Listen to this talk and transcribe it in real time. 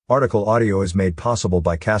Article audio is made possible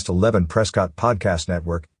by Cast 11 Prescott Podcast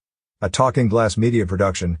Network, a Talking Glass media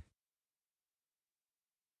production.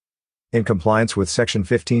 In compliance with Section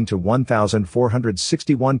 15 to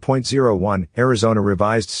 1461.01 Arizona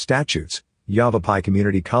Revised Statutes, Yavapai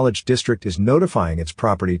Community College District is notifying its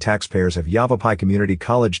property taxpayers of Yavapai Community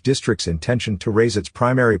College District's intention to raise its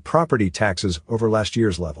primary property taxes over last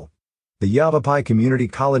year's level. The Yavapai Community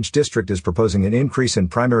College District is proposing an increase in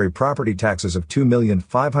primary property taxes of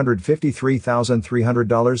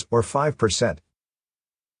 $2,553,300 or 5%.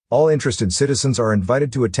 All interested citizens are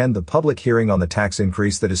invited to attend the public hearing on the tax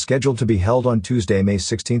increase that is scheduled to be held on Tuesday, May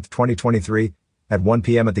 16, 2023, at 1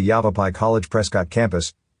 p.m. at the Yavapai College Prescott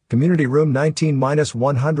campus, Community Room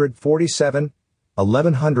 19-147,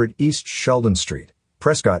 1100 East Sheldon Street,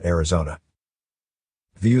 Prescott, Arizona.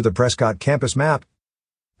 View the Prescott campus map.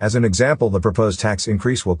 As an example, the proposed tax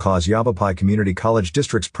increase will cause Yavapai Community College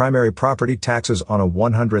District's primary property taxes on a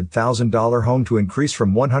 $100,000 home to increase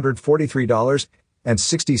from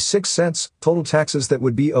 $143.66 total taxes that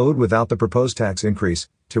would be owed without the proposed tax increase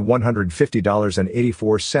to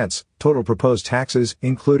 $150.84 total proposed taxes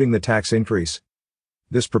including the tax increase.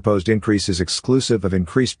 This proposed increase is exclusive of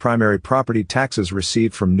increased primary property taxes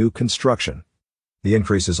received from new construction. The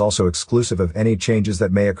increase is also exclusive of any changes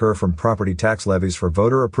that may occur from property tax levies for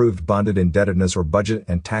voter-approved bonded indebtedness or budget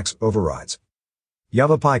and tax overrides.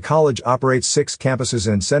 Yavapai College operates 6 campuses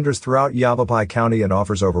and centers throughout Yavapai County and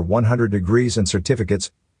offers over 100 degrees and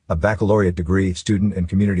certificates, a baccalaureate degree, student and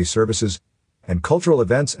community services, and cultural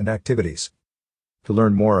events and activities. To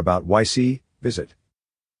learn more about YC, visit.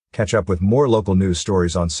 Catch up with more local news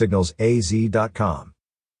stories on signalsaz.com.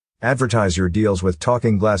 Advertise your deals with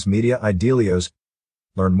Talking Glass Media Idealios.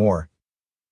 Learn more